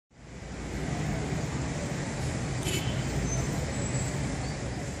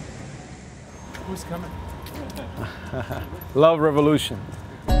Who's coming? Love revolution.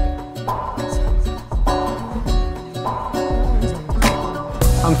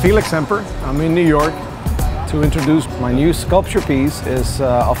 I'm Felix Semper. I'm in New York to introduce my new sculpture piece. Is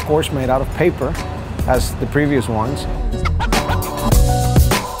of course made out of paper, as the previous ones.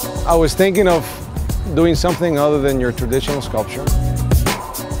 I was thinking of doing something other than your traditional sculpture.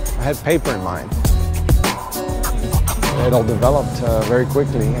 I had paper in mind. It all developed very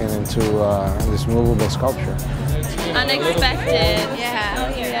quickly into this movable sculpture. Unexpected.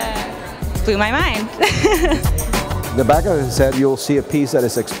 Yeah. Blew my mind. The back of his head, you'll see a piece that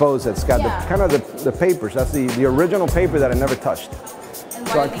is exposed that's got kind of the papers. That's the original paper that I never touched.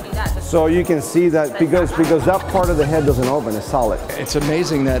 So you can see that because that part of the head doesn't open, it's solid. It's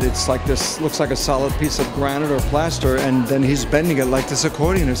amazing that it's like this, looks like a solid piece of granite or plaster, and then he's bending it like this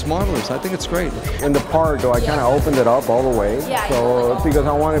accordion. It's marvelous. I think it's great. In the part, though, I kind of opened it up all the way. So because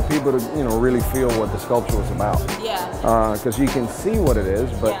I wanted people to, really feel what the sculpture was about. Because you can see what it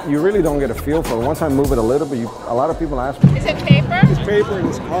is, but you really don't get a feel for it. Once I move it a little bit, a lot of people ask me. Is it paper? It's paper and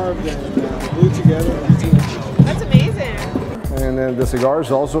it's carved and glued together. That's amazing. And then the cigar is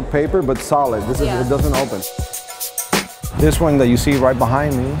also paper, but solid. It doesn't open. This one that you see right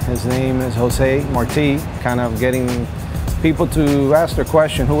behind me, his name is Jose Marti, kind of getting people to ask their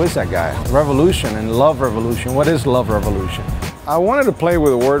question, who is that guy? Revolution and love revolution. What is love revolution? I wanted to play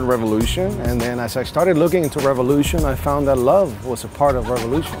with the word revolution, and then as I started looking into revolution, I found that love was a part of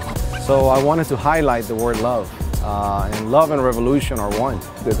revolution. So I wanted to highlight the word love. And love and revolution are one.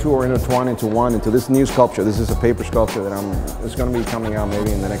 The two are intertwined into one, into this new sculpture. This is a paper sculpture that it's going to be coming out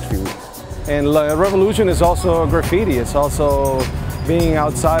maybe in the next few weeks. And revolution is also graffiti. It's also being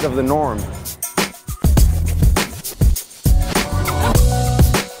outside of the norm.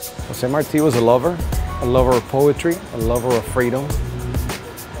 Jose Marti was a lover of poetry, a lover of freedom,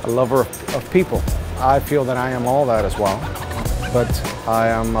 a lover of people. I feel that I am all that as well, but I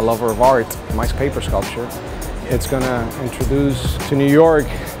am a lover of art. My paper sculpture, it's going to introduce to New York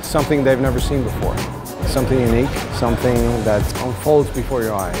something they've never seen before. Something unique, something that unfolds before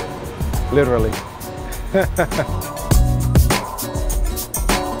your eyes, literally.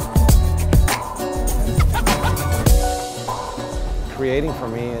 Creating for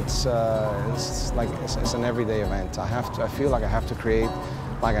me, it's an everyday event. I feel like I have to create,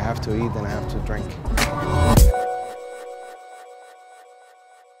 like I have to eat and I have to drink.